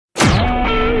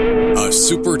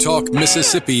SuperTalk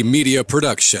Mississippi media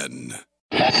production.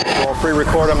 I'll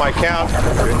pre-record on my count.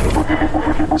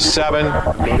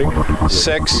 7,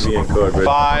 6,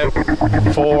 5,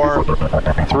 4,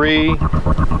 3,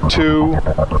 2.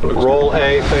 Roll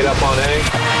A, fade up on A.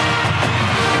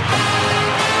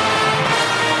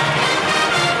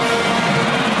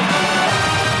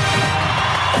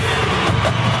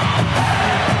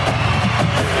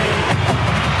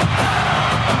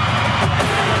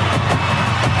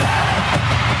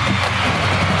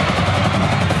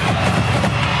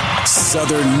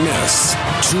 Southern Miss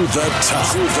to the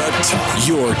top.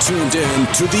 You're tuned in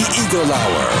to the Eagle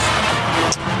Hour.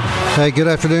 Hey, good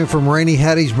afternoon from rainy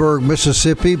Hattiesburg,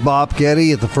 Mississippi. Bob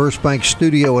Getty at the First Bank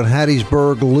Studio in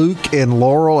Hattiesburg. Luke and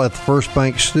Laurel at the First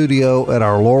Bank Studio at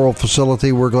our Laurel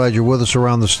facility. We're glad you're with us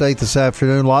around the state this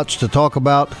afternoon. Lots to talk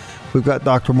about. We've got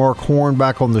Dr. Mark Horn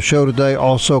back on the show today.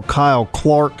 Also, Kyle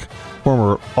Clark,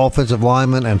 former offensive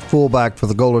lineman and fullback for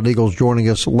the Golden Eagles, joining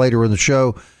us later in the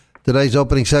show. Today's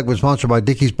opening segment is sponsored by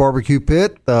Dickey's Barbecue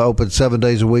Pit. Open 7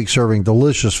 days a week, serving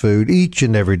delicious food each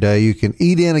and every day. You can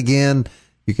eat in again.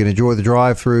 You can enjoy the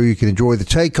drive-thru. You can enjoy the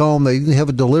take-home. They even have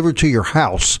it delivered to your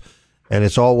house. And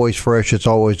it's always fresh. It's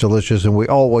always delicious. And we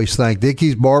always thank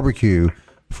Dickey's Barbecue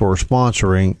for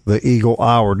sponsoring the Eagle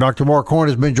Hour. Dr. Mark Horn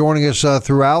has been joining us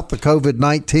throughout the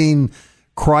COVID-19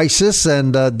 crisis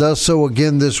and does so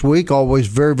again this week. Always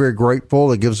very, very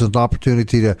grateful. It gives us an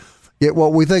opportunity to get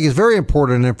what we think is very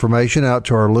important information out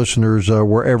to our listeners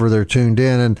wherever they're tuned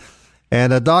in.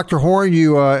 And Dr. Horn,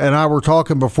 you and I were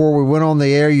talking before we went on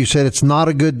the air. You said it's not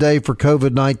a good day for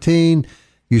COVID-19.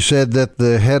 You said that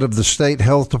the head of the state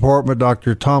health department,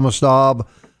 Dr. Thomas Dobb,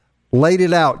 laid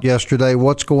it out yesterday,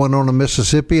 what's going on in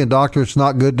Mississippi. And, Doctor, it's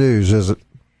not good news, is it?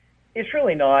 It's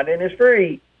really not, and it's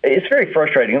very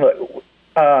frustrating. Look,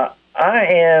 I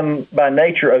am by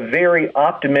nature a very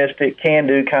optimistic,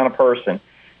 can-do kind of person.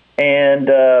 And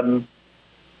I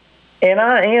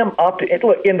am look,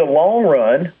 in the long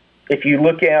run, if you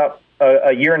look out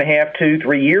a year and a half,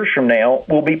 2-3 years from now,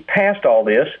 we'll be past all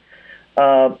this.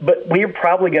 But we're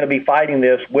probably going to be fighting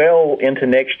this well into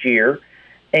next year.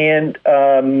 And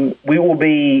we will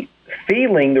be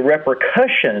feeling the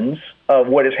repercussions of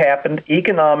what has happened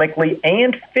economically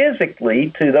and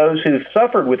physically to those who've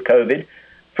suffered with COVID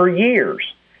for years.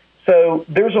 So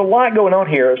there's a lot going on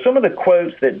here. Some of the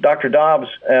quotes that Dr. Dobbs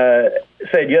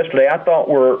said yesterday I thought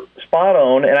were spot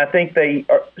on, and I think they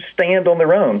stand on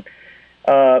their own.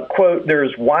 Quote,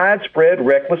 there's widespread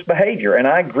reckless behavior, and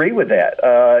I agree with that.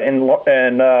 In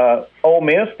Ole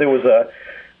Miss, there was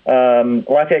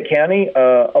Lafayette County,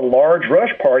 a large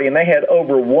rush party, and they had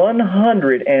over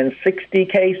 160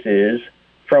 cases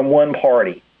from one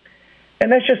party.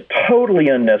 And that's just totally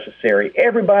unnecessary.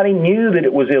 Everybody knew that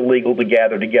it was illegal to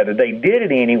gather together. They did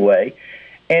it anyway.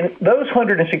 And those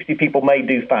 160 people may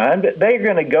do fine, but they're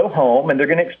going to go home and they're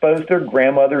going to expose their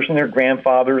grandmothers and their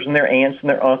grandfathers and their aunts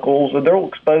and their uncles, or they'll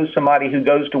expose somebody who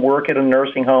goes to work at a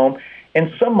nursing home,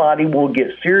 and somebody will get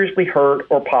seriously hurt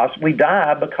or possibly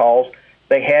die because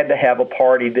they had to have a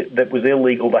party that was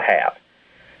illegal to have.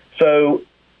 So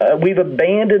we've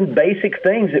abandoned basic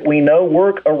things that we know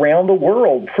work around the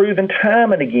world, proven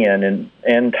time and again,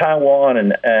 in Taiwan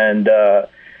and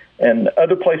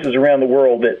other places around the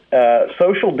world, that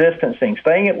social distancing,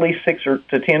 staying at least 6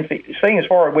 to 10 feet, staying as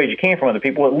far away as you can from other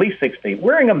people, at least 6 feet,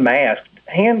 wearing a mask,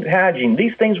 hand hygiene,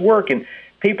 these things work, and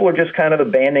people are just kind of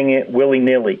abandoning it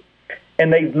willy-nilly.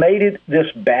 And they've made it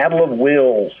this battle of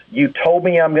wills. You told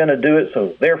me I'm going to do it,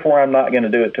 so therefore I'm not going to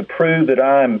do it, to prove that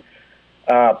I'm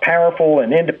powerful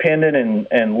and independent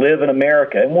and live in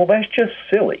America. And, well, that's just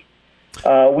silly.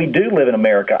 We do live in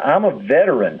America. I'm a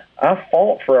veteran. I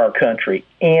fought for our country,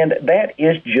 and that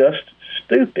is just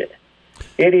stupid.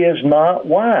 It is not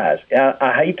wise.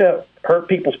 I hate to hurt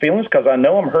people's feelings because I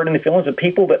know I'm hurting the feelings of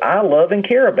people that I love and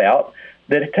care about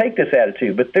that take this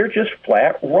attitude, but they're just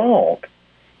flat wrong.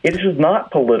 It is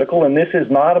not political, and this is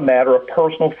not a matter of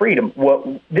personal freedom.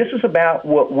 This is about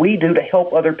what we do to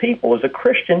help other people. As a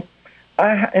Christian,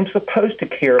 I am supposed to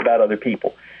care about other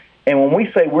people. And when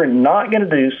we say we're not going to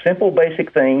do simple,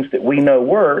 basic things that we know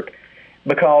work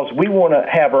because we want to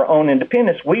have our own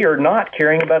independence, we are not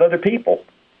caring about other people.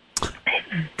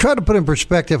 Try to put in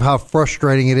perspective how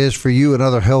frustrating it is for you and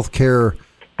other healthcare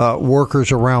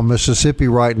workers around Mississippi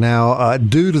right now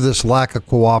due to this lack of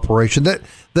cooperation. That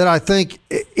I think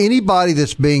anybody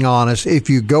that's being honest, if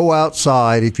you go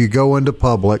outside, if you go into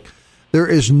public, there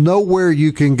is nowhere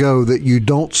you can go that you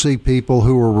don't see people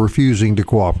who are refusing to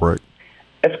cooperate.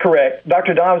 That's correct.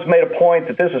 Dr. Dobbs made a point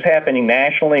that this is happening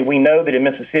nationally. We know that in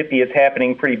Mississippi it's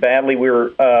happening pretty badly. We're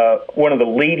one of the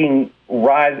leading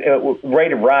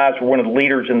rate of rise. We're one of the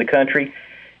leaders in the country.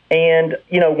 And,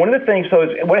 one of the things, so is,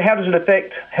 how does it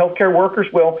affect healthcare workers?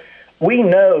 Well, we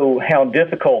know how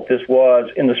difficult this was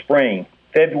in the spring.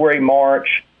 February,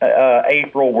 March,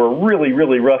 April were really,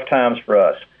 really rough times for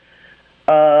us.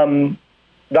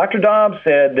 Dr. Dobbs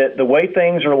said that the way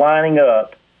things are lining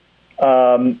up,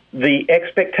 the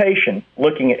expectation,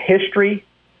 looking at history,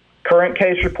 current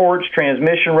case reports,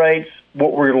 transmission rates,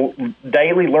 what we're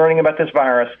daily learning about this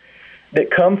virus, that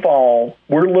come fall,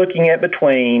 we're looking at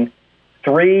between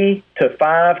 3 to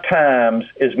 5 times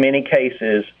as many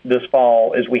cases this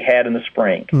fall as we had in the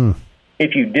spring.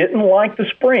 If you didn't like the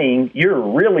spring, you're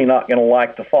really not going to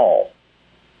like the fall.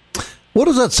 What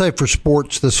does that say for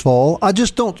sports this fall? I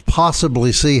just don't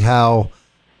possibly see how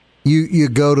you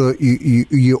go to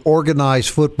you organize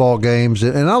football games,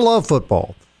 and I love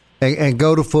football, and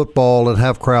go to football and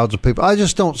have crowds of people. I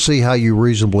just don't see how you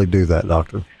reasonably do that,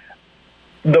 Doctor.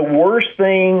 The worst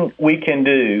thing we can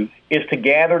do is to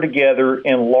gather together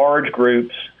in large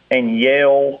groups and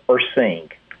yell or sing.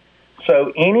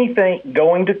 So anything,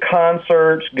 going to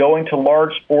concerts, going to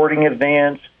large sporting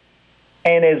events,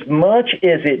 and as much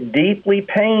as it deeply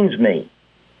pains me,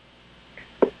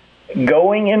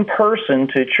 going in person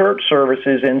to church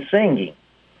services and singing.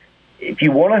 If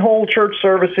you want to hold church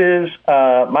services,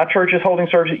 my church is holding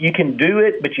services, you can do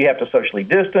it, but you have to socially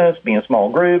distance, be in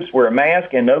small groups, wear a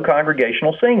mask, and no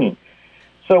congregational singing.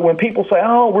 So when people say,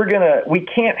 "Oh, we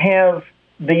can't have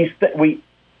these,"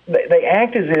 they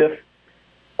act as if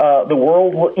the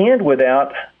world will end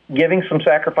without giving some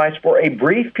sacrifice for a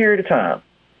brief period of time.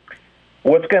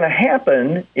 What's going to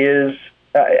happen is,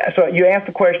 so you ask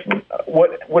the question,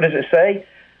 what does it say?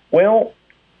 Well,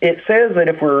 it says that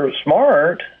if we're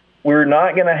smart, we're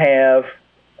not going to have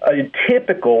a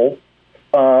typical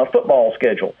football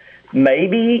schedule.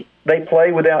 Maybe they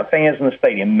play without fans in the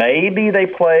stadium. Maybe they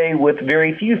play with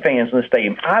very few fans in the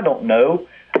stadium. I don't know.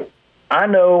 I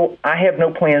know I have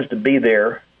no plans to be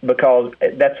there because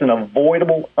that's an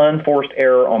avoidable, unforced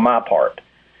error on my part,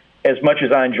 as much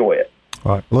as I enjoy it.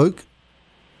 All right. Luke?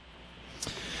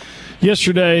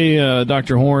 Yesterday,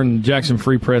 Dr. Horn, Jackson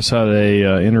Free Press had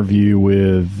a interview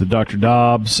with Dr.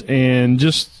 Dobbs, and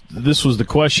this was the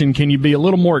question: can you be a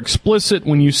little more explicit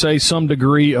when you say some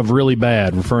degree of really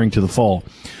bad, referring to the fall?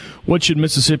 What should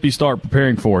Mississippi start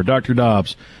preparing for? Dr.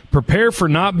 Dobbs, prepare for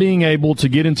not being able to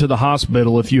get into the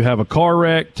hospital if you have a car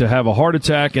wreck, to have a heart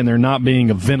attack, and there not being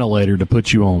a ventilator to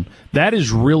put you on. That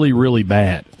is really, really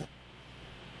bad.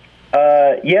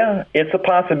 Yeah, it's a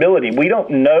possibility. We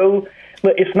don't know.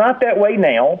 But it's not that way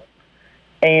now,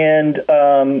 and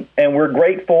we're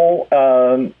grateful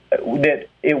that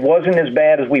it wasn't as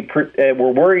bad as we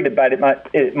were worried about.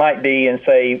 It might be in,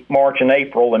 say, March and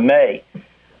April and May,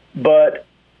 but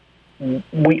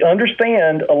we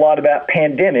understand a lot about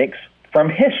pandemics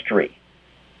from history,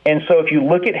 and so if you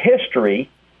look at history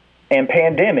and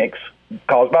pandemics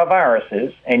caused by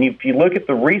viruses, and if you look at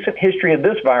the recent history of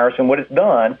this virus and what it's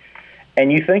done,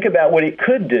 and you think about what it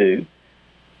could do.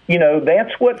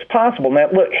 That's what's possible. Now,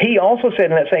 look, he also said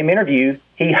in that same interview,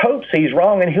 he hopes he's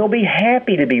wrong, and he'll be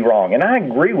happy to be wrong. And I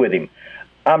agree with him.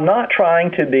 I'm not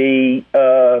trying to be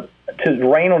to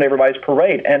rain on everybody's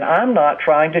parade, and I'm not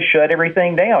trying to shut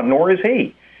everything down, nor is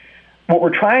he. What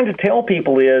we're trying to tell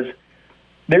people is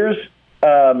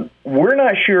we're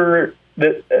not sure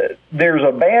that there's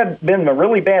been a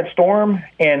really bad storm,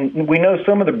 and we know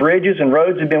some of the bridges and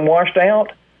roads have been washed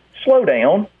out. Slow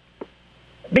down.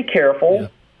 Be careful. Yeah.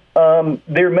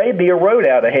 There may be a road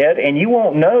out ahead, and you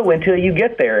won't know until you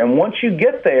get there. And once you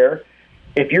get there,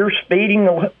 if you're speeding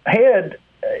ahead,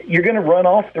 you're going to run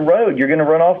off the road. You're going to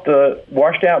run off the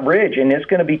washed-out bridge, and it's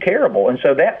going to be terrible. And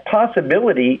so that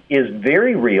possibility is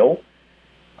very real.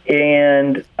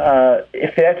 And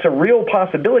if that's a real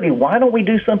possibility, why don't we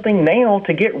do something now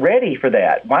to get ready for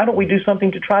that? Why don't we do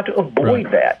something to try to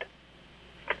avoid that?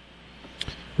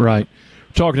 Right.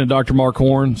 Talking to Dr. Mark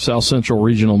Horn, South Central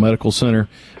Regional Medical Center.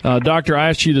 Doctor, I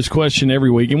ask you this question every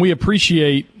week, and we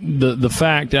appreciate the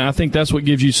fact, and I think that's what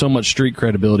gives you so much street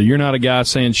credibility. You're not a guy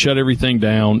saying shut everything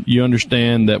down. You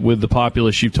understand that with the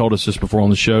populace, you've told us this before on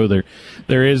the show,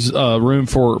 there is room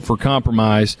for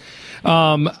compromise.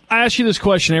 I ask you this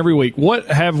question every week.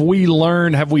 What have we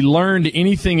learned? Have we learned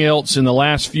anything else in the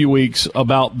last few weeks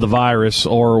about the virus,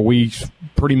 or are we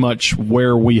pretty much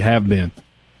where we have been?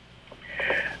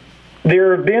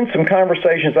 There have been some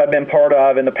conversations I've been part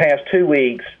of in the past 2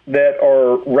 weeks that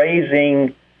are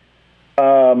raising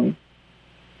more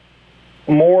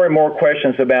and more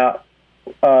questions about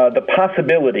the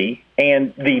possibility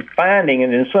and the finding,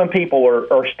 and then some people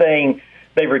are saying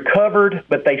they recovered,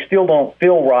 but they still don't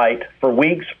feel right for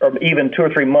weeks or even 2 or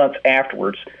 3 months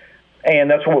afterwards. And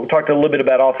that's what we talked a little bit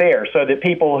about off air, so that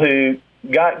people who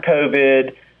got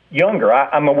COVID younger.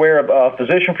 I'm aware of a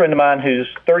physician friend of mine who's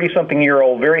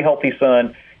 30-something-year-old, very healthy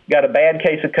son, got a bad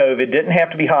case of COVID, didn't have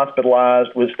to be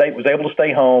hospitalized, was able to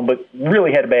stay home, but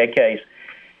really had a bad case.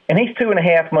 And he's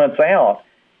 2.5 months out.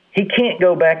 He can't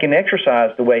go back and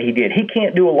exercise the way he did. He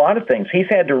can't do a lot of things. He's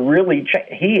had to really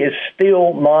he is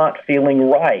still not feeling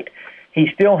right. He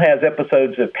still has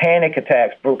episodes of panic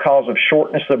attacks because of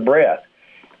shortness of breath.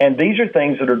 And these are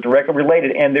things that are directly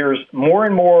related. And there's more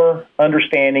and more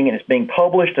understanding, and it's being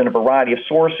published in a variety of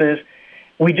sources.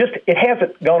 It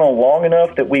hasn't gone on long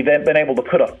enough that we've been able to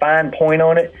put a fine point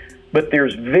on it. But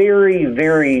there's very,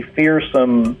 very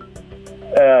fearsome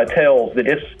tells that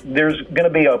there's going to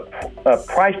be a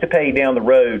price to pay down the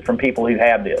road from people who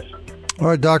have this. All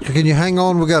right, Doctor, can you hang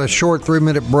on? We've got a short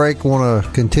 3-minute break. Want to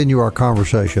continue our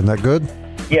conversation. That good?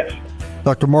 Yes.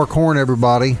 Dr. Mark Horn,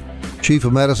 everybody, Chief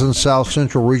of Medicine, South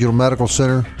Central Regional Medical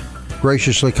Center,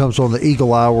 graciously comes on the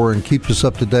Eagle Hour and keeps us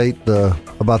up to date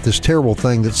about this terrible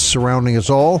thing that's surrounding us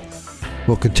all.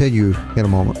 We'll continue in a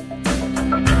moment.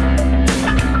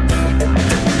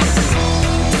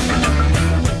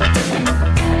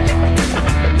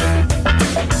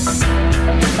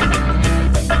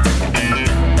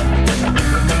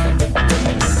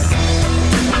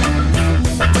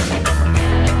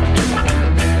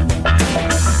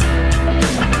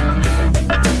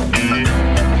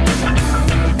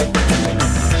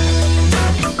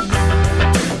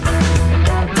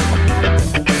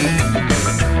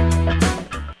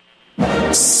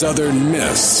 Southern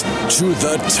Miss to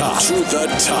the top. To the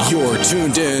top. You're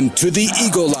tuned in to the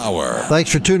Eagle Hour.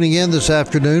 Thanks for tuning in this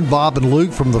afternoon. Bob and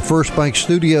Luke from the First Bank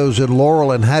Studios in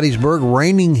Laurel and Hattiesburg,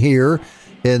 raining here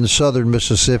in southern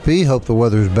Mississippi. Hope the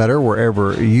weather's better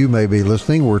wherever you may be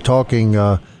listening. We're talking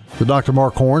to Dr.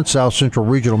 Mark Horn, South Central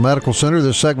Regional Medical Center.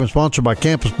 This segment sponsored by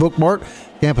Campus Bookmart,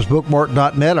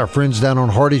 campusbookmart.net, our friends down on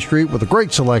Hardy Street with a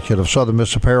great selection of Southern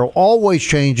Miss apparel, always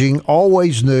changing,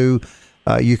 always new.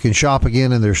 You can shop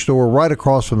again in their store right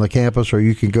across from the campus, or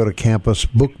you can go to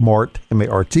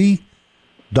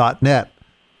campusbookmart.net.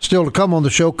 Still to come on the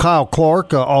show, Kyle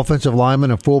Clark, offensive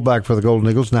lineman and fullback for the Golden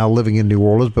Eagles, now living in New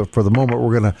Orleans. But for the moment,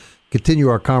 we're going to continue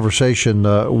our conversation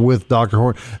with Dr.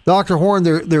 Horn. Dr. Horn,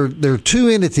 there are two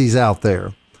entities out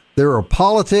there. There are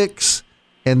politics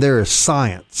and there is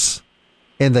science,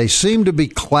 and they seem to be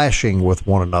clashing with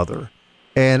one another.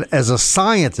 And as a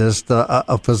scientist,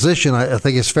 a physician, I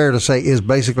think it's fair to say, is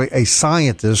basically a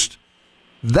scientist.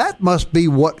 That must be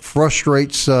what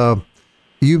frustrates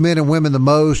you men and women the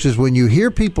most, is when you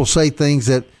hear people say things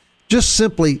that just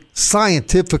simply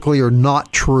scientifically are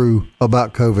not true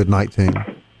about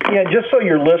COVID-19. Yeah, just so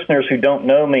your listeners who don't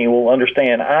know me will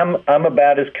understand, I'm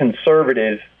about as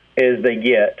conservative as they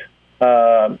get.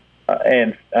 And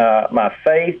my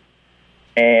faith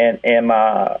and in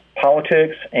my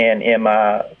politics and in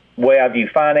my way I view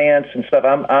finance and stuff,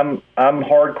 I'm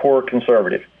hardcore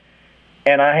conservative.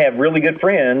 And I have really good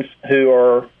friends who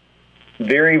are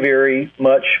very, very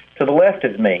much to the left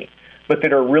of me, but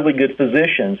that are really good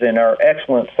physicians and are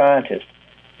excellent scientists.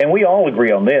 And we all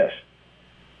agree on this.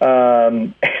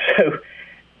 So,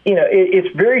 it's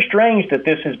very strange that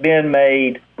this has been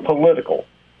made political.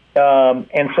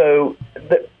 And so,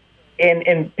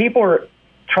 and people are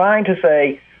trying to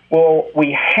say, well,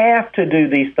 we have to do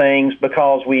these things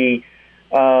because we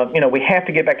have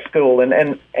to get back to school,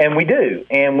 and we do,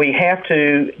 and we have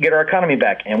to get our economy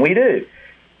back, and we do.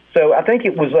 So I think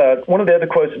it was one of the other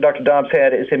quotes that Dr. Dobbs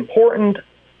had is important.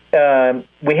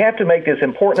 We have to make this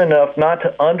important enough not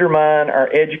to undermine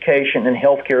our education and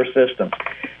healthcare systems.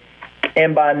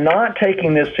 And by not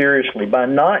taking this seriously, by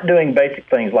not doing basic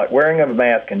things like wearing a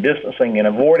mask and distancing and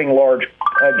avoiding large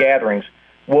gatherings,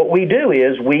 what we do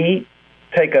is we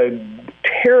take a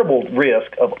terrible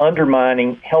risk of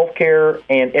undermining healthcare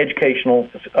and educational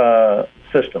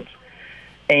systems.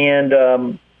 And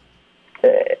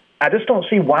I just don't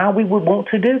see why we would want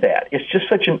to do that. It's just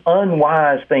such an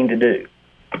unwise thing to do.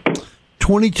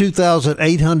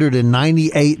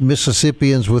 22,898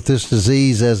 Mississippians with this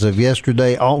disease as of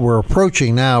yesterday. We're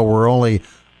approaching now. We're only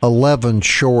 11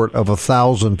 short of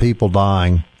 1,000 people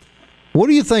dying. What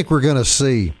do you think we're going to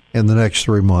see in the next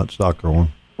 3 months, Dr.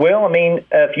 Horn? Well, I mean,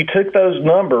 if you took those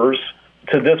numbers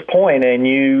to this point and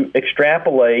you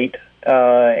extrapolate,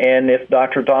 and if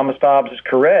Dr. Thomas Dobbs is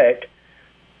correct,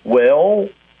 well,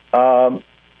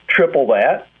 triple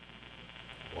that,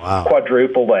 wow,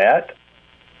 quadruple that,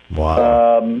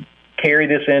 wow, carry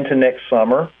this into next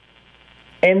summer.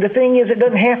 And the thing is, it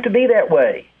doesn't have to be that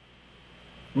way.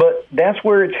 But that's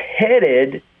where it's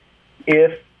headed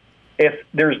if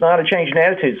there's not a change in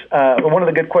attitudes. One of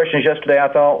the good questions yesterday,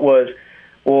 I thought, was,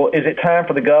 well, is it time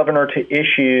for the governor to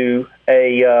issue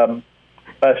a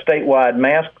a statewide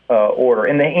mask order?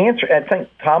 And the answer, I think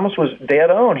Thomas was dead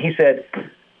on. He said,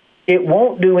 it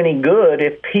won't do any good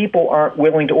if people aren't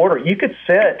willing to order. You could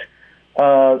set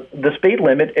the speed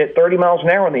limit at 30 miles an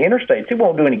hour on the interstates. It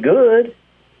won't do any good.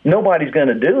 Nobody's going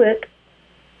to do it.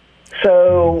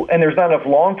 So, and there's not enough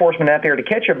law enforcement out there to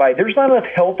catch everybody. There's not enough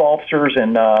health officers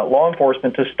and law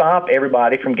enforcement to stop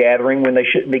everybody from gathering when they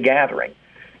shouldn't be gathering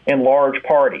in large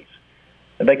parties.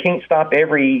 They can't stop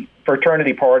every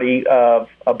fraternity party of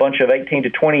a bunch of 18 to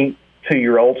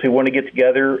 22-year-olds who want to get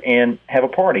together and have a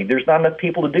party. There's not enough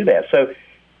people to do that. So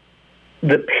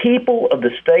the people of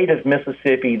the state of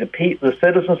Mississippi, the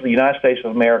citizens of the United States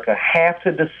of America, have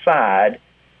to decide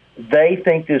they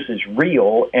think this is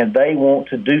real and they want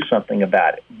to do something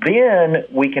about it. Then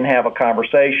we can have a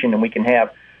conversation and we can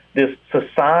have this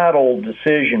societal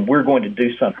decision. We're going to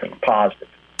do something positive.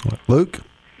 Luke?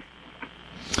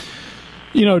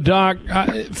 You know, Doc,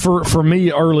 for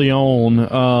me early on,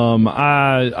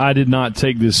 I did not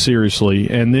take this seriously.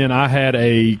 And then I had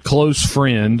a close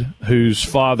friend whose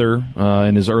father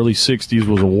in his early 60s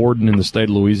was a warden in the state of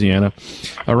Louisiana.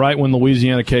 Right when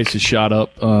Louisiana cases shot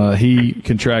up, he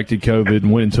contracted COVID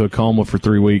and went into a coma for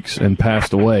 3 weeks and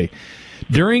passed away.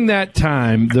 During that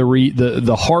time,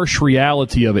 the harsh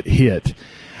reality of it hit.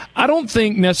 I don't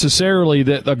think necessarily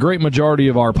that a great majority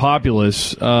of our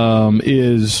populace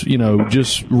is,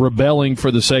 just rebelling for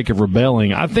the sake of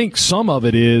rebelling. I think some of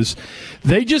it is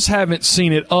they just haven't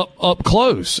seen it up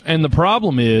close. And the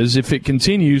problem is, if it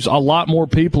continues, a lot more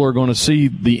people are going to see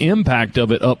the impact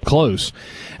of it up close.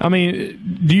 I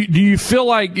mean, do you feel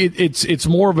like it's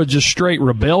more of a just straight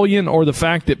rebellion, or the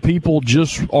fact that people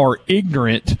just are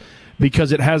ignorant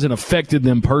because it hasn't affected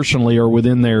them personally or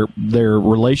within their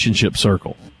relationship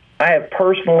circle? I have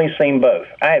personally seen both.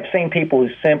 I have seen people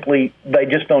who simply, they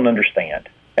just don't understand.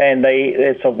 And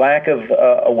it's a lack of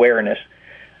awareness.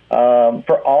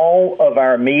 For all of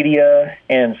our media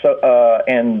and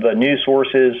the news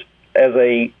sources, as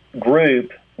a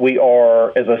group, we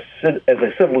are, as a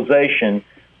civilization,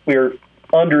 we're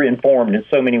underinformed in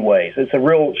so many ways. It's a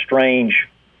real strange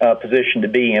position to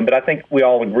be in, but I think we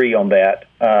all agree on that.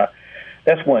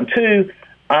 That's one. Two,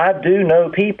 I do know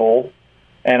people,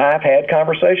 and I've had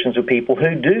conversations with people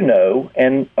who do know,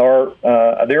 and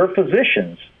there are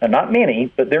physicians, not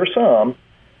many, but there are some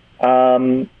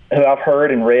who I've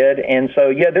heard and read. And so,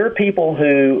 yeah, there are people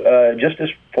who just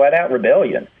is flat-out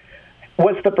rebellion.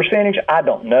 What's the percentage? I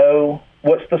don't know.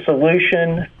 What's the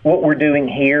solution? What we're doing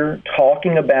here,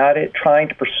 talking about it, trying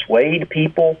to persuade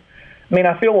people. I mean,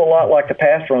 I feel a lot like the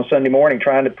pastor on Sunday morning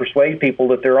trying to persuade people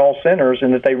that they're all sinners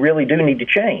and that they really do need to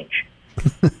change.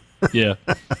 Yeah.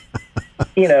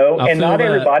 And not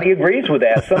everybody agrees with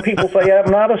that. Some people say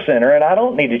I'm not a sinner and I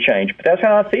don't need to change, but that's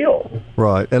how I feel.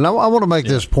 Right. And I want to make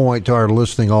this point to our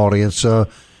listening audience.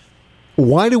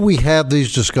 Why do we have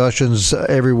these discussions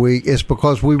every week? It's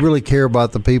because we really care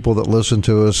about the people that listen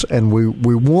to us, and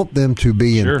we want them to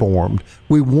be informed.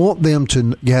 We want them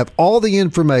to have all the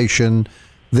information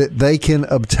that they can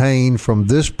obtain from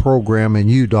this program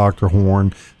and you, Dr.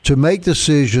 Horn, to make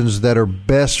decisions that are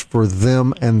best for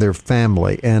them and their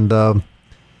family. And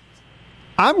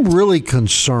I'm really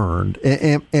concerned.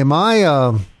 Am I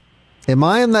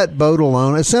in that boat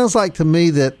alone? It sounds like to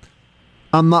me that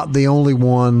I'm not the only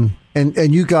one,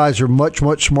 and you guys are much,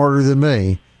 much smarter than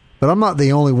me, but I'm not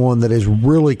the only one that is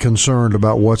really concerned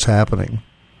about what's happening.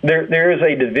 There is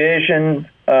a division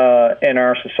in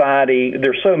our society.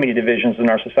 There's so many divisions in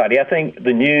our society. I think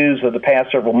the news of the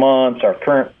past several months, our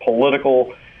current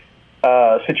political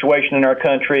situation in our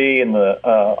country, and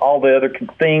all the other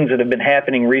things that have been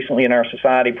happening recently in our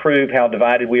society prove how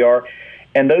divided we are.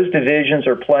 And those divisions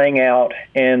are playing out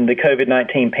in the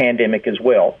COVID-19 pandemic as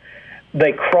well.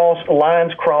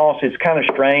 Lines cross. It's kind of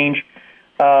strange.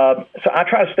 So I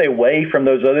try to stay away from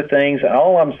those other things. And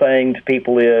all I'm saying to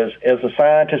people is, as a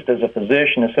scientist, as a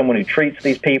physician, as someone who treats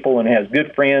these people and has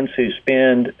good friends who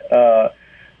spend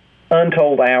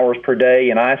untold hours per day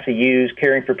in ICUs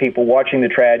caring for people, watching the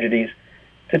tragedies,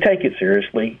 to take it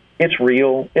seriously. It's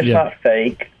real. It's not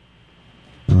fake.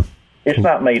 It's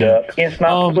not made up. It's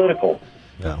not political.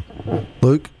 Yeah.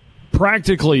 Luke?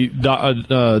 Practically,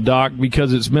 Doc,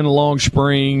 because it's been a long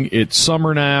spring, it's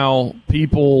summer now,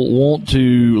 people want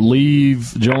to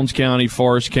leave Jones County,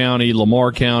 Forrest County,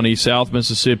 Lamar County, South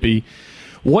Mississippi.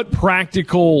 What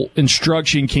practical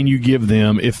instruction can you give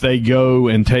them if they go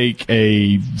and take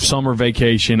a summer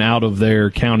vacation out of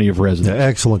their county of residence? Yeah,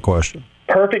 excellent question.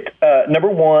 Perfect. Number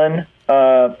one,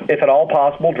 if at all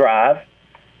possible, drive.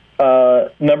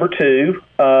 Number two,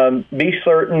 be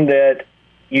certain that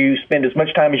you spend as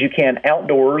much time as you can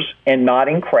outdoors and not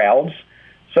in crowds.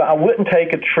 So I wouldn't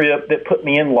take a trip that put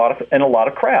me in a lot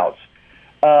of crowds.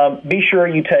 Be sure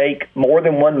you take more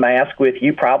than one mask with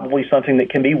you, probably something that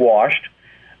can be washed.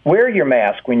 Wear your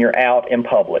mask when you're out in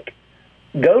public.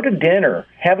 Go to dinner,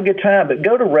 have a good time, but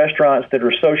go to restaurants that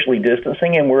are socially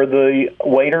distancing and where the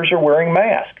waiters are wearing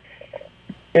masks.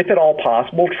 If at all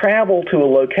possible, travel to a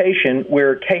location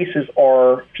where cases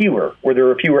are fewer, where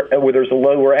there's a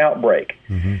lower outbreak.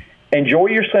 Mm-hmm. Enjoy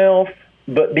yourself,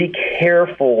 but be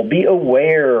careful. Be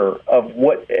aware of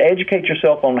educate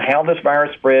yourself on how this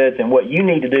virus spreads and what you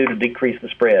need to do to decrease the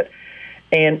spread.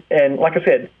 And like I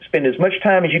said, spend as much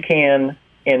time as you can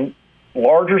in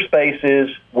larger spaces,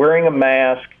 wearing a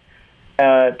mask.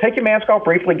 Take your mask off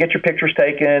briefly, get your pictures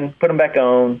taken, put them back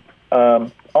on,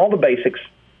 all the basics.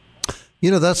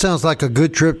 That sounds like a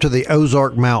good trip to the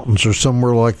Ozark Mountains or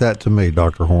somewhere like that to me,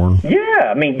 Dr. Horn.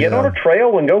 Yeah, get on a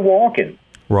trail and go walking.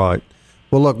 Right.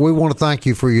 Well, look, we want to thank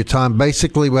you for your time.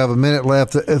 Basically, we have a minute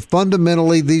left.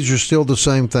 Fundamentally, these are still the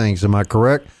same things. Am I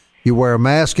correct? You wear a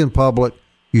mask in public.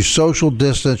 You social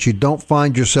distance. You don't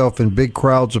find yourself in big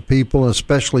crowds of people,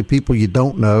 especially people you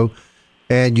don't know.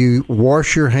 And you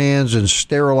wash your hands and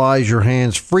sterilize your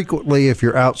hands frequently if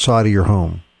you're outside of your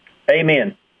home.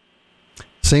 Amen.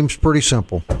 Seems pretty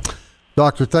simple.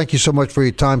 Doctor, thank you so much for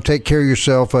your time. Take care of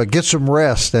yourself. Get some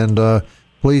rest, and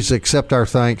please accept our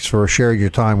thanks for sharing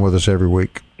your time with us every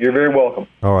week. You're very welcome.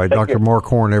 All right, Dr. Mark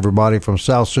Horn, everybody from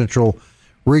South Central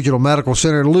Regional Medical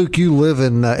Center. Luke, you live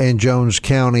in Jones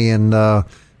County, and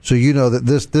so you know that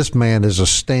this man is a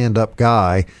stand-up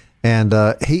guy, and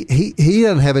he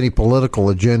doesn't have any political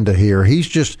agenda here.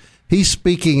 He's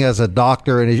speaking as a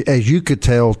doctor, and as you could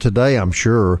tell today, I'm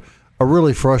sure, a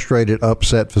really frustrated,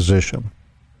 upset physician.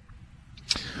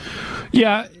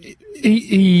 Yeah,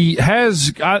 he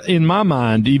has, in my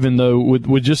mind, even though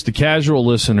with just the casual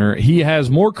listener, he has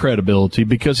more credibility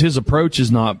because his approach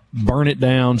is not burn it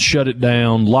down, shut it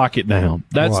down, lock it down.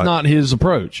 That's right. Not his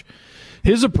approach.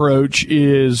 His approach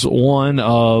is one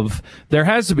of there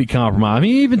has to be compromise. I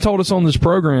mean, he even told us on this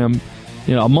program,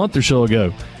 a month or so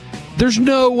ago, there's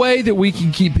no way that we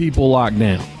can keep people locked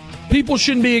down. People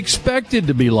shouldn't be expected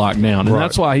to be locked down, and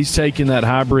that's why he's taking that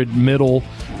hybrid, middle,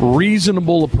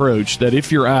 reasonable approach that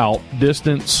if you're out,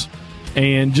 distance,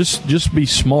 and just be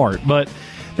smart. But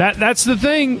that's the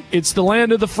thing. It's the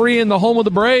land of the free and the home of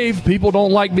the brave. People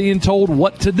don't like being told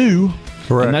what to do.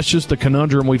 Correct. And that's just the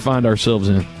conundrum we find ourselves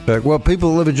in. Well,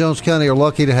 people who live in Jones County are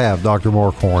lucky to have Dr.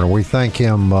 Mark Horn, and we thank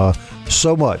him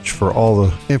so much for all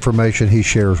the information he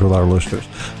shares with our listeners.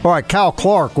 All right, Kyle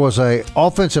Clark was a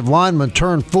offensive lineman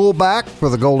turned fullback for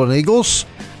the Golden Eagles.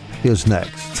 He is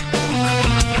next.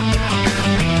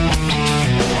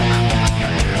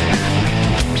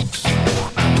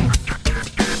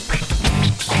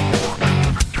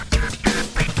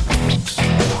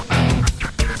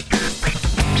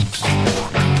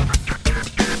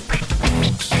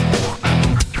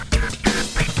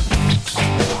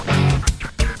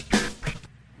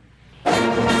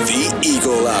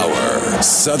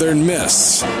 Southern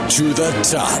Miss to the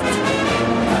top.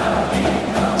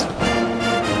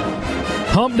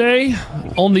 Hump Day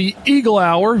on the Eagle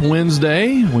Hour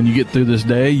Wednesday. When you get through this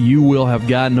day, you will have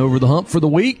gotten over the hump for the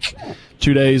week.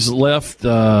 2 days left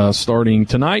starting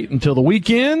tonight until the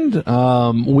weekend.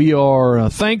 We are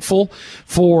thankful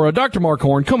for Dr. Mark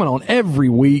Horn coming on every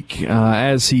week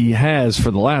as he has for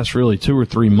the last really 2 or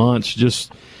 3 months.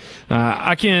 Just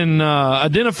I can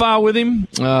identify with him,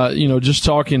 just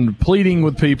pleading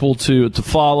with people to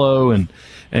follow and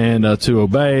to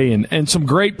obey, and some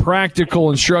great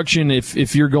practical instruction.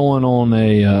 If you're going on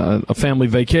a family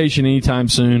vacation anytime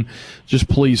soon, just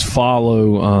please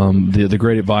follow the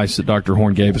great advice that Dr.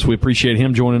 Horn gave us. We appreciate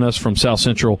him joining us from South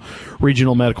Central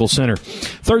Regional Medical Center.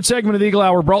 Third segment of the Eagle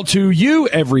Hour brought to you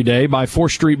every day by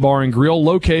 4th Street Bar and Grill,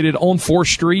 located on 4th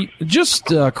Street, just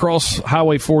across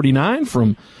Highway 49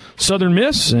 from Southern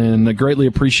Miss, and greatly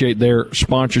appreciate their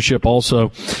sponsorship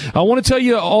also. I want to tell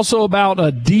you also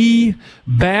about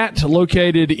D-BAT,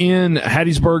 located in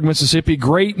Hattiesburg, Mississippi.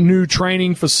 Great new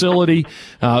training facility.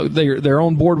 They're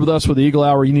on board with us with the Eagle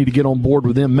Hour. You need to get on board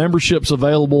with them. Memberships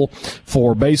available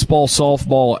for baseball,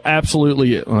 softball.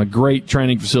 Absolutely a great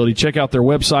training facility. Check out their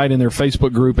website and their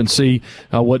Facebook group and see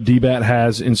what D-BAT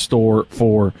has in store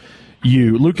for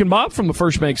you. Luke and Bob from the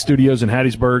First Bank Studios in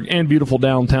Hattiesburg and beautiful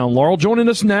downtown Laurel. Joining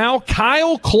us now,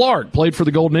 Kyle Clark, played for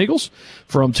the Golden Eagles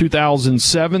from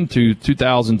 2007 to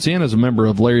 2010 as a member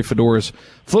of Larry Fedora's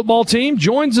football team.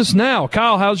 Joins us now.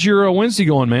 Kyle, how's your Wednesday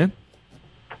going, man?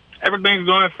 Everything's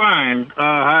going fine.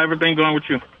 How everything going with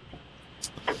you?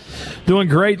 Doing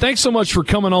great. Thanks so much for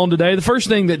coming on today. The first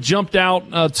thing that jumped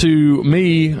out to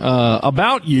me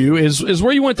about you is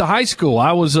where you went to high school.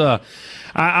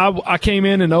 I came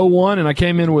in 01, and I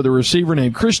came in with a receiver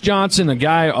named Chris Johnson,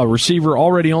 a receiver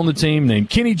already on the team named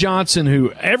Kenny Johnson,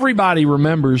 who everybody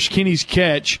remembers Kenny's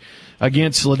catch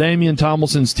against LaDainian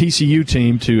Tomlinson's TCU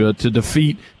team to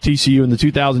defeat TCU in the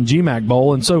 2000 GMAC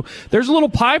Bowl. And so there's a little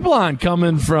pipeline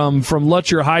coming from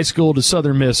Lutcher High School to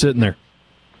Southern Miss, isn't there?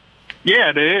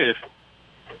 Yeah, there is.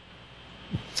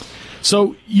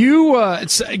 So you,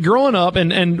 growing up,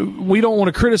 and we don't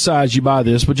want to criticize you by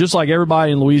this, but just like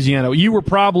everybody in Louisiana, you were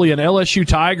probably an LSU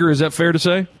Tiger. Is that fair to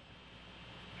say?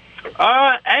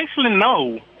 Actually,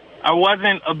 no. I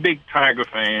wasn't a big Tiger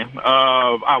fan.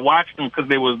 I watched them because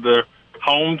they was the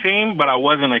home team, but I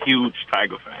wasn't a huge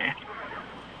Tiger fan.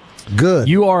 Good.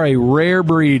 You are a rare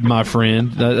breed, my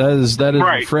friend. That is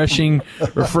right. refreshing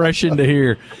to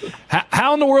hear.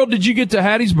 How in the world did you get to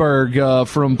Hattiesburg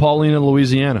from Paulina,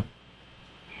 Louisiana?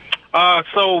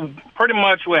 So pretty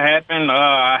much what happened,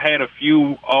 I had a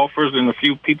few offers and a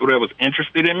few people that was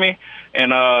interested in me,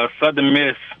 and Southern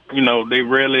Miss, they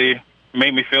really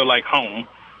made me feel like home.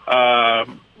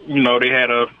 They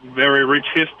had a very rich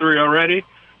history already,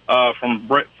 from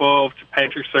Brett Favre to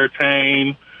Patrick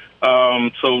Surtain.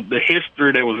 So the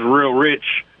history that was real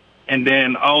rich, and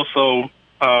then also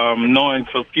knowing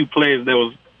a few players that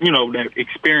was, that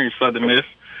experienced Southern Miss,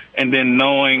 and then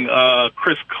knowing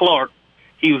Chris Clark.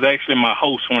 He was actually my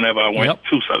host whenever I went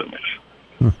to Southern Miss.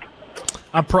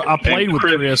 I played with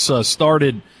Chris.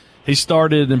 He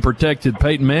started and protected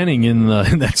Peyton Manning in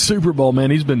that Super Bowl.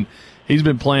 Man, he's been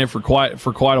playing for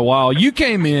quite a while. You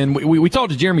came in. We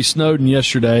talked to Jeremy Snowden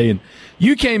yesterday, and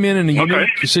you came in a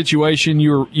unique situation.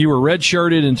 You were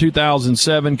redshirted in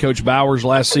 2007. Coach Bowers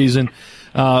last season.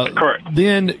 Correct.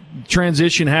 Then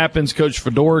transition happens. Coach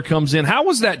Fedora comes in. How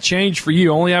was that change for you?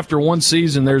 Only after one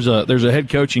season, there's a head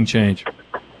coaching change.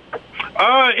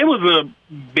 It was a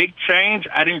big change.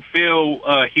 I didn't feel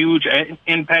a huge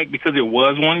impact because it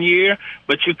was 1 year,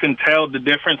 but you can tell the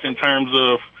difference in terms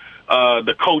of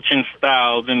the coaching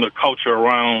styles and the culture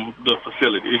around the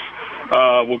facilities.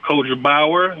 With Coach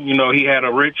Bauer, he had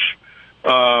a rich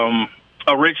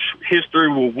history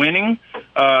with winning,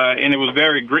 and it was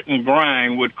very grit and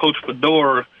grind. With Coach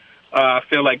Fedora, I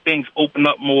feel like things opened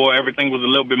up more. Everything was a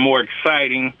little bit more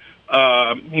exciting.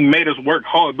 He made us work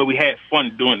hard, but we had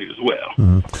fun doing it as well.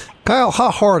 Mm-hmm. Kyle, how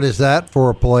hard is that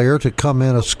for a player to come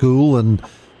in a school and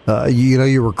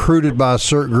you're recruited by a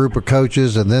certain group of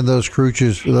coaches, and then those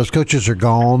coaches are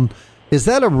gone? Is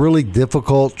that a really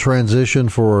difficult transition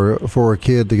for a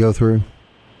kid to go through?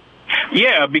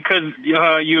 Yeah, because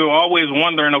you're always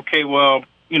wondering, okay, well,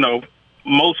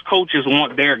 most coaches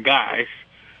want their guys.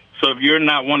 So if you're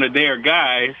not one of their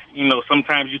guys,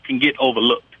 sometimes you can get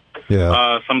overlooked.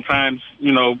 Yeah. Sometimes,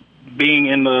 being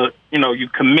in you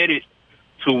committed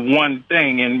to one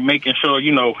thing and making sure,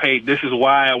 hey, this is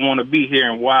why I want to be here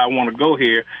and why I want to go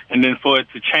here. And then for it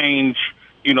to change,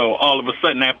 all of a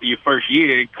sudden after your first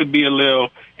year, it could be a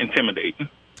little intimidating.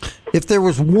 If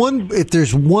there's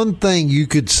one thing you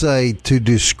could say to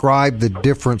describe the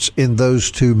difference in those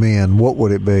two men, what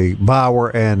would it be? Bauer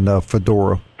and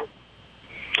Fedora.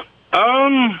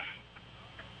 I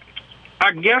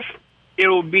guess it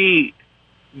would be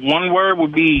one word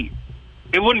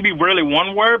it wouldn't be really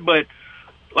one word, but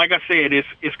like I said, it's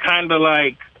kind of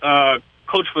like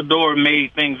Coach Fedora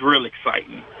made things real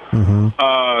exciting.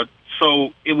 Mm-hmm.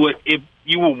 So if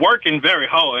you were working very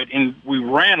hard, and we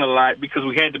ran a lot because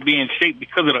we had to be in shape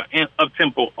because of the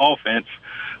up-tempo offense.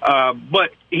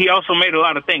 But he also made a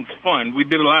lot of things fun. We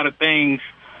did a lot of things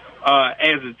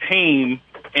as a team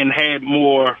and had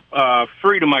more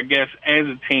freedom, I guess, as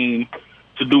a team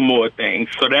to do more things.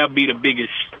 So that'll be the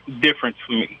biggest difference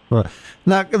for me. Right.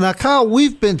 Now, Kyle,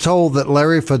 we've been told that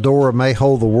Larry Fedora may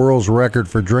hold the world's record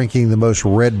for drinking the most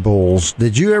Red Bulls.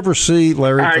 Did you ever see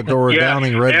Larry Fedora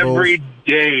downing Red Bulls?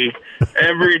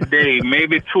 Every day,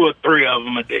 maybe 2 or 3 of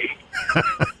them a day.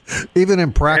 Even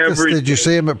in practice? Did you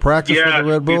see him at practice with the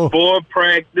Red Bull? Before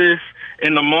practice,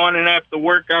 in the morning after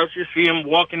workouts, you see him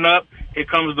walking up, here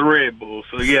comes the Red Bull.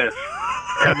 So, yes,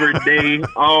 every day,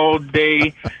 all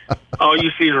day, all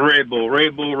you see is Red Bull,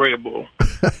 Red Bull, Red Bull.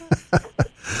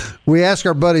 We asked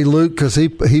our buddy Luke, because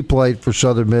he played for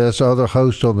Southern Miss, other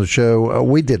host on the show.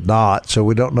 We did not, so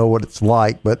we don't know what it's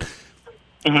like. But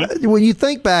when you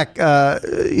think back,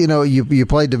 you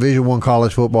played Division I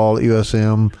college football at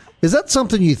USM. Is that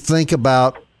something you think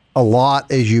about a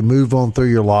lot as you move on through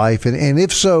your life? And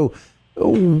if so,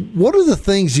 what are the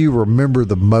things you remember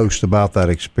the most about that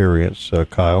experience,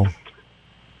 Kyle?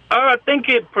 I think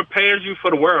it prepares you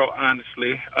for the world,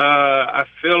 honestly. I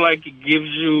feel like it gives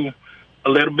you a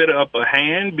little bit of upper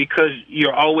hand because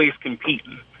you're always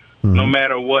competing. No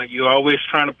matter what. You're always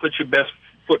trying to put your best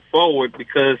foot forward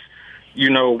because,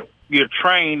 you're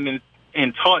trained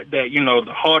and taught that,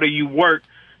 the harder you work,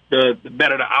 the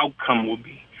better the outcome will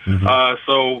be. Mm-hmm.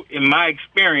 So in my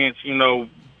experience,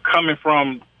 coming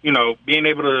from, being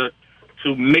able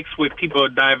to mix with people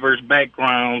of diverse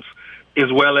backgrounds,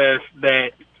 as well as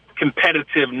that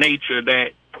competitive nature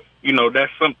that,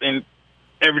 that's something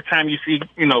every time you see,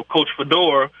 Coach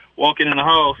Fedora walking in the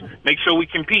halls, make sure we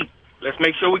compete. Let's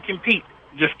make sure we compete.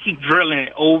 Just keep drilling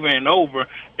it over and over.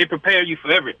 It prepares you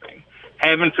for everything.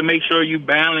 Having to make sure you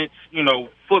balance,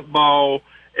 football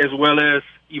as well as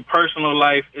your personal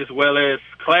life as well as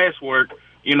classwork,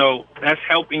 that's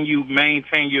helping you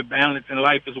maintain your balance in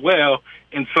life as well,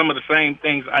 and some of the same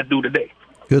things I do today.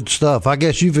 Good stuff. I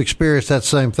guess you've experienced that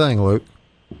same thing, Luke.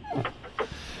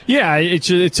 Yeah, it's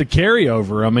a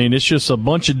carryover. I mean, it's just a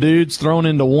bunch of dudes thrown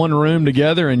into one room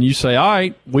together, and you say, all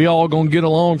right, we all going to get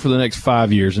along for the next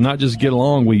 5 years, and not just get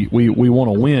along, we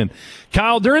want to win.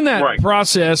 Kyle, during that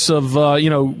process of,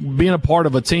 being a part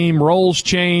of a team, roles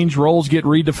change, roles get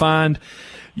redefined.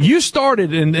 You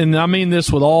started, and I mean this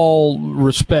with all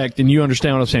respect, and you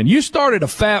understand what I'm saying. You started a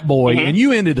fat boy, and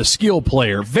you ended a skill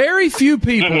player. Very few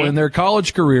people in their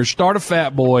college career start a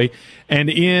fat boy and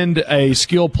end a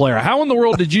skill player. How in the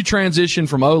world did you transition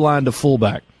from O-line to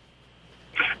fullback?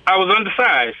 I was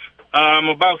undersized. I'm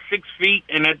about 6 feet,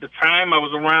 and at the time I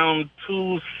was around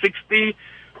 260,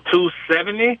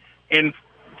 270, and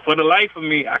for the life of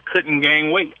me, I couldn't gain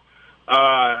weight.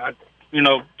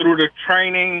 Through the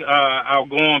training, I'll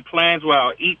go on plans where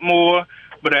I'll eat more,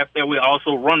 but after that, we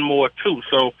also run more too.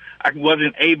 So I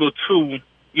wasn't able to,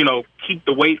 keep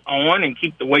the weight on and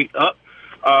keep the weight up.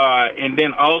 And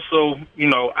then also,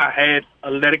 I had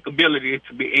athletic ability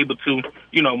to be able to,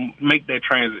 make that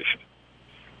transition.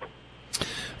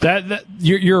 That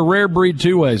you're a rare breed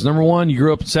two ways. Number one, you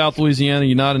grew up in South Louisiana.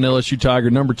 You're not an LSU Tiger.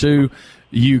 Number two,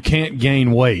 you can't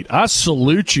gain weight. I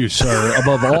salute you, sir,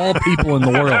 above all people in the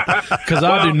world, because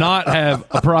I do not have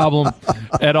a problem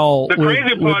at all with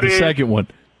the second one.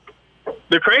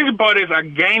 The crazy part is I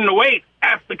gained the weight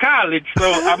after college, so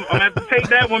I'm going to have to take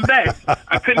that one back.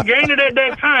 I couldn't gain it at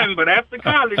that time, but after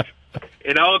college,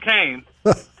 it all came.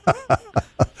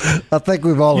 I think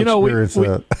we've all experienced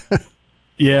that.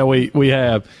 Yeah, we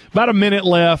have. About a minute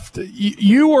left.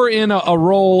 You were in a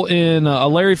role in a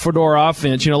Larry Fedora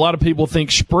offense. A lot of people think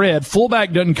spread.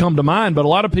 Fullback doesn't come to mind, but a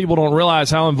lot of people don't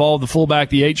realize how involved the fullback,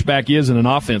 the H-back, is in an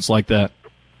offense like that.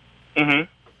 Mm-hmm.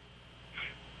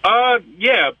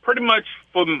 Yeah, pretty much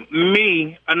for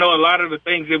me, I know a lot of the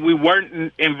things that we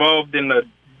weren't involved in the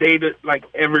data, like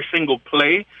every single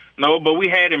play, no, but we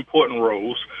had important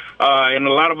roles. And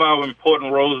a lot of our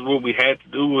important roles, what we had to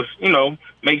do was,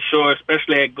 make sure,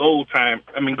 especially at goal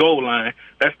line,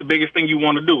 that's the biggest thing you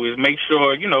want to do is make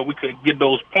sure, we could get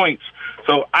those points.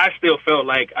 So I still felt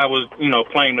like I was,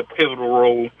 playing a pivotal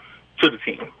role to the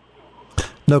team.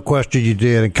 No question you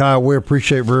did. And Kyle, we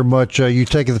appreciate very much you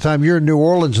taking the time. You're in New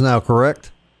Orleans now,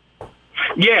 correct?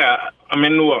 Yeah, I'm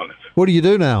in New Orleans. What do you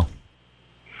do now?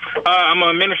 I'm an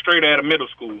administrator at a middle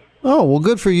school. Oh, well,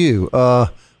 good for you.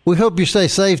 We hope you stay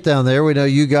safe down there. We know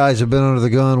you guys have been under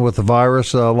the gun with the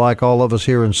virus, like all of us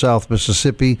here in South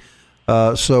Mississippi.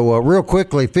 So real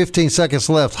quickly, 15 seconds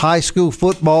left. High school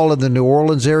football in the New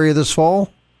Orleans area this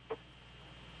fall?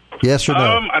 Yes or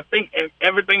no? I think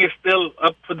everything is still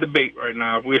up for debate right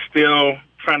now. We're still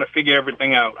trying to figure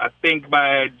everything out. I think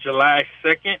by July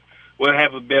 2nd, we'll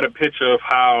have a better picture of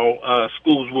how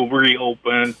schools will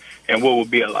reopen and what will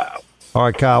be allowed. All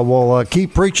right, Kyle. Well,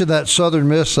 keep preaching that Southern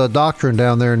Miss doctrine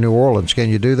down there in New Orleans. Can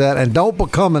you do that? And don't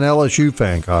become an LSU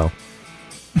fan, Kyle.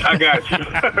 I got you.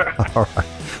 All right.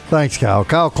 Thanks, Kyle.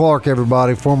 Kyle Clark,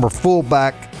 everybody, former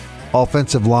fullback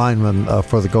offensive lineman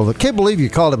for the Golden. Can't believe you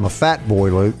called him a fat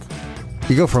boy, Luke.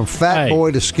 You go from fat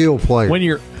boy to skill player.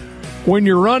 When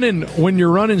you're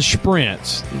running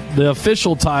sprints, the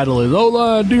official title is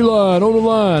O-line, D-line, on the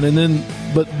line, and then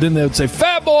they would say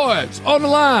fat boys on the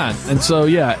line. And so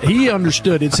yeah, he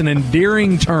understood it's an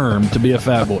endearing term to be a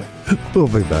fat boy. We'll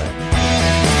be back.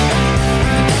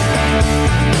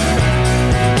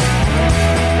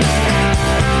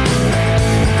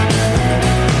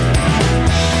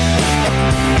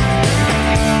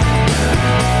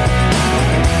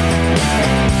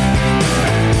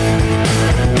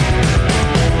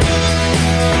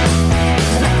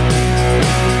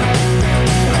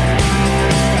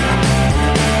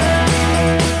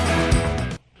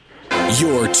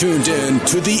 You're tuned in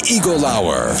to the Eagle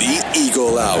Hour. The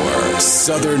Eagle Hour.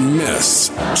 Southern Miss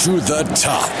to the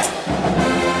top.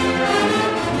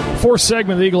 Fourth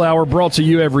segment of the Eagle Hour brought to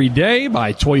you every day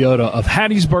by Toyota of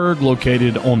Hattiesburg,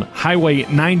 located on Highway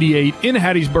 98 in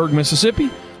Hattiesburg, Mississippi,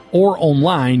 or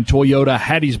online,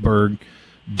 ToyotaHattiesburg.com.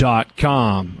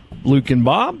 Luke and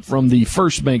Bob from the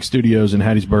First Bank Studios in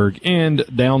Hattiesburg and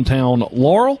downtown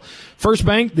Laurel. First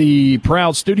Bank, the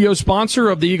proud studio sponsor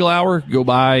of the Eagle Hour. Go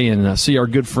by and see our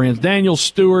good friends Daniel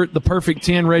Stewart, the Perfect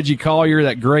 10, Reggie Collier,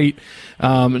 that great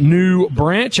new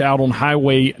branch out on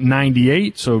Highway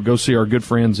 98. So go see our good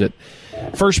friends at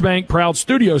First Bank, proud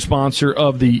studio sponsor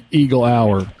of the Eagle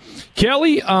Hour.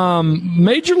 Kelly,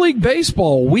 Major League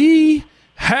Baseball, we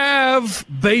have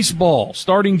baseball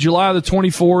starting July the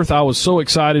 24th. I was so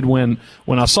excited when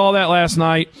I saw that last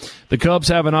night. The Cubs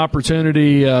have an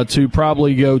opportunity to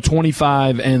probably go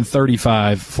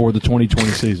 25-35 for the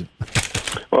 2020 season.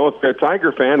 Well, if you're a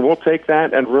Tiger fan, we'll take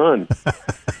that and run.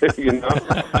 You know,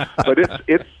 but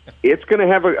it's going to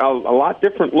have a lot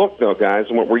different look, though, guys,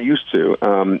 than what we're used to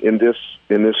in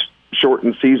this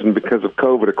shortened season because of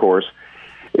COVID, of course.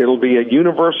 It'll be a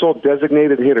universal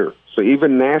designated hitter. So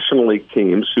even National League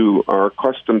teams who are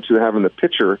accustomed to having the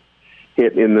pitcher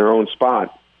hit in their own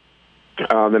spot,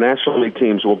 the National League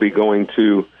teams will be going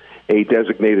to a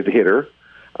designated hitter.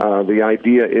 The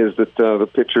idea is that the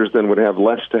pitchers then would have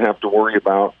less to have to worry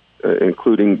about,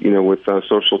 including, with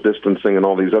social distancing and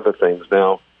all these other things.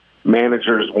 Now,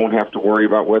 managers won't have to worry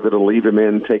about whether to leave him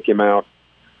in, take him out,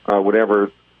 whatever.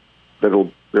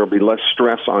 There'll be less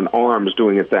stress on arms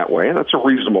doing it that way, and that's a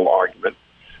reasonable argument.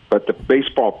 But the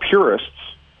baseball purists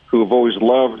who have always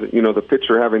loved, the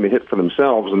pitcher having to hit for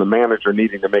themselves and the manager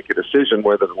needing to make a decision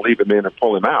whether to leave him in or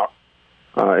pull him out,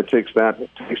 it takes that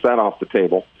off the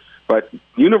table. But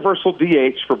universal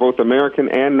DH for both American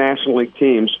and National League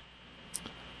teams,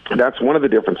 that's one of the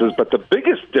differences. But the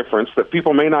biggest difference that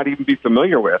people may not even be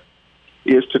familiar with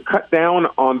is to cut down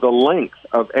on the length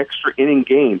of extra inning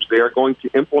games. They are going to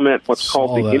implement what's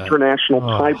called the international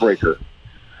tiebreaker,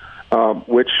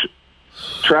 which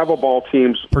travel ball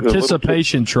teams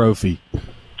participation trophy.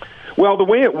 Well, the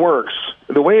way it works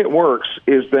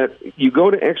is that you go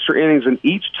to extra innings, and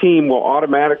each team will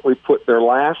automatically put their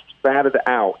last batted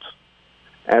out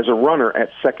as a runner at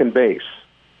second base,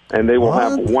 and they will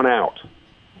have one out.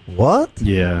 What?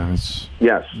 Yeah.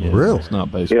 Yes. Really? It's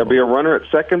not baseball. It'll be a runner at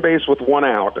second base with one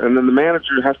out, and then the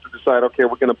manager has to decide, okay,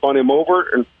 we're going to bunt him over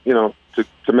and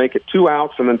to make it 2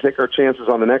 outs and then take our chances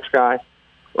on the next guy,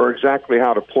 or exactly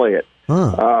how to play it.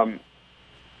 Huh.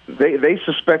 They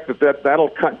suspect that'll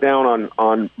cut down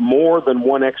on more than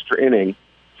one extra inning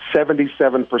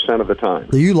 77% of the time.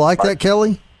 Do you like that,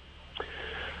 Kelly?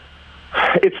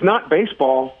 It's not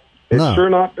baseball.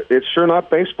 No. It's sure not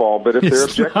baseball. But if their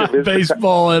objective is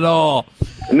baseball at all,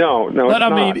 no. But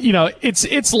it's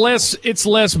mean, it's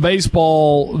less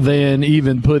baseball than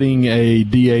even putting a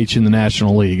DH in the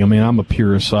National League. I mean, I'm a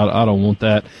purist, so I don't want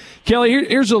that. Kelly,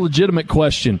 here's a legitimate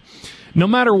question. No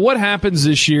matter what happens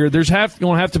this year, there's going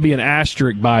to have to be an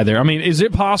asterisk by there. I mean, is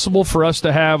it possible for us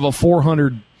to have a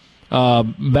 400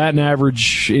 batting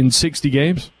average in 60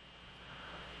 games?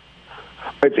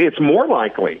 It's more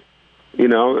likely,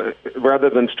 rather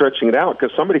than stretching it out,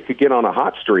 because somebody could get on a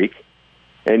hot streak,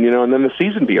 and then the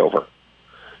season be over.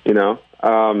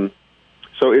 So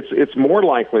it's more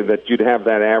likely that you'd have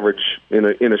that average in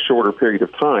a shorter period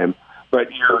of time. But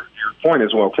your point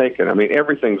is well taken. I mean,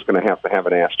 everything's going to have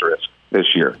an asterisk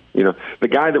this year. The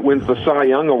guy that wins the Cy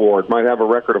Young Award might have a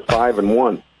record of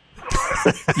 5-1.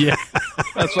 Yeah,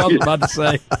 that's what I was about to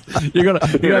say. You're gonna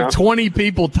have 20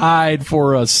 people tied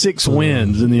for 6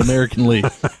 wins in the American League.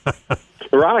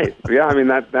 Right. Yeah. I mean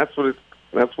that's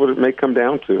what it may come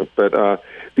down to. But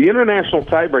the international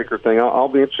tiebreaker thing, I'll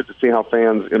be interested to see how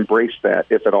fans embrace that,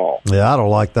 if at all. Yeah, I don't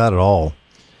like that at all.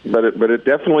 But it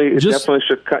definitely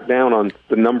should cut down on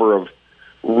the number of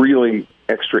really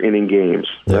extra inning games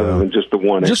rather than just the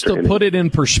one just extra to inning. Put it in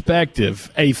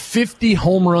perspective, a 50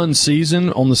 home run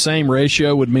season on the same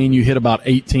ratio would mean you hit about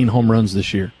 18 home runs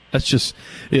this year. That's just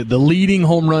the leading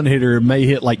home run hitter may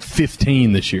hit like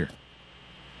 15 this year.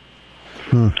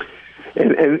 And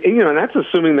that's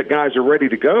assuming that guys are ready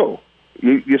to go.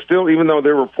 You still, even though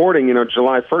they're reporting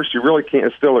July 1st, you really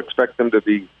can't still expect them to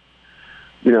be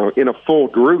in a full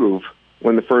groove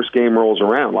when the first game rolls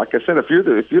around. Like I said, if you're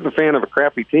the fan of a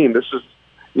crappy team,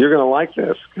 you're going to like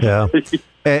this. Yeah,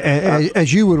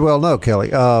 as you would well know,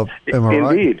 Kelly. Am I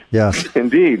right? Indeed. Yeah.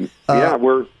 Indeed.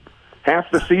 We're half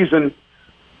the season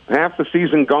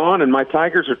gone, and my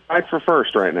Tigers are tied for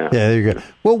first right now. Yeah, there you go.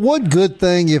 Well, one good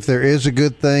thing, if there is a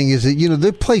good thing, is that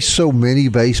they play so many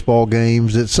baseball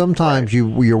games that sometimes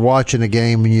you're watching a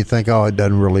game and you think, oh, it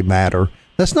doesn't really matter.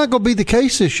 That's not going to be the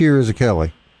case this year, is it,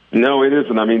 Kelly? No, it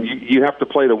isn't. I mean, you have to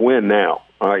play to win now.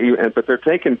 But they're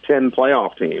taking 10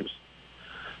 playoff teams.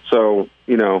 So,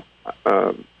 so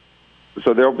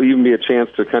there'll even be a chance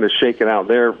to kind of shake it out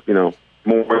there,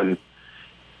 more than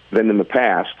than in the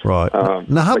past. Right.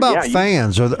 Now, how about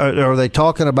fans? Are they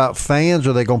talking about fans?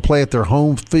 Are they going to play at their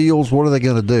home fields? What are they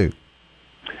going to do?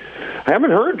 I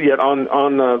haven't heard yet on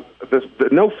no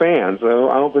fans. I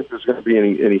don't think there's going to be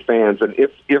any fans. And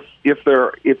if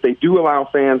they do allow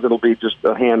fans, it'll be just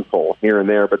a handful here and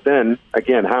there. But then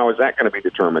again, how is that going to be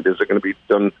determined? Is it going to be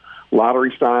done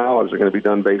lottery style? Is it going to be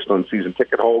done based on season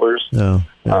ticket holders? No.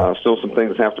 Still some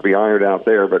things have to be ironed out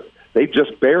there, but they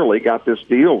just barely got this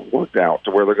deal worked out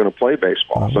to where they're going to play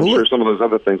baseball. So I'm sure some of those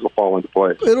other things will fall into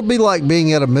place. It'll be like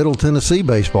being at a Middle Tennessee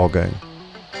baseball game.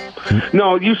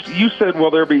 No, you said,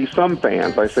 will there be some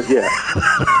fans? I said, yeah.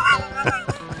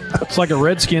 It's like a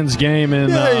Redskins game in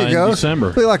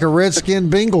December. It'll be like a Redskin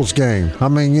Bengals game. I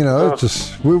mean, it's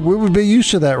just we would be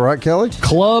used to that, right, Kelly?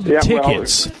 Club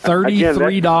tickets,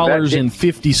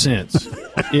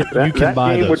 $33.50. You can buy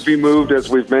that game those. would be moved, as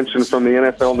we've mentioned, from the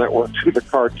NFL Network to the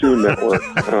Cartoon Network.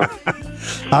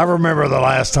 I remember the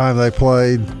last time they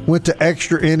played, went to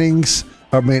extra innings.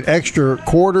 Extra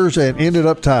quarters, and ended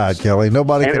up tied, Kelly.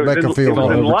 Nobody could make a field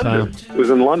goal. It was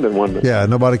in London, wasn't it? Yeah,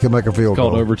 nobody could make a field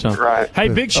goal. Called overtime. Right. Hey,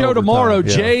 big show tomorrow.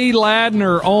 Yeah. Jay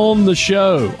Ladner on the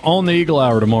show, on the Eagle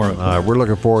Hour tomorrow. All right, we're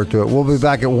looking forward to it. We'll be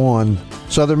back at 1.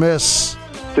 Southern Miss.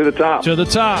 To the top. To the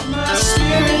top.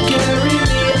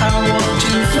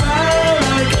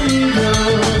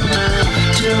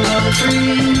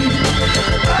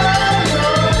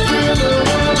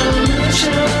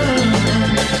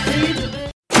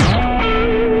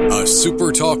 A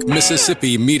SuperTalk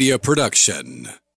Mississippi media production.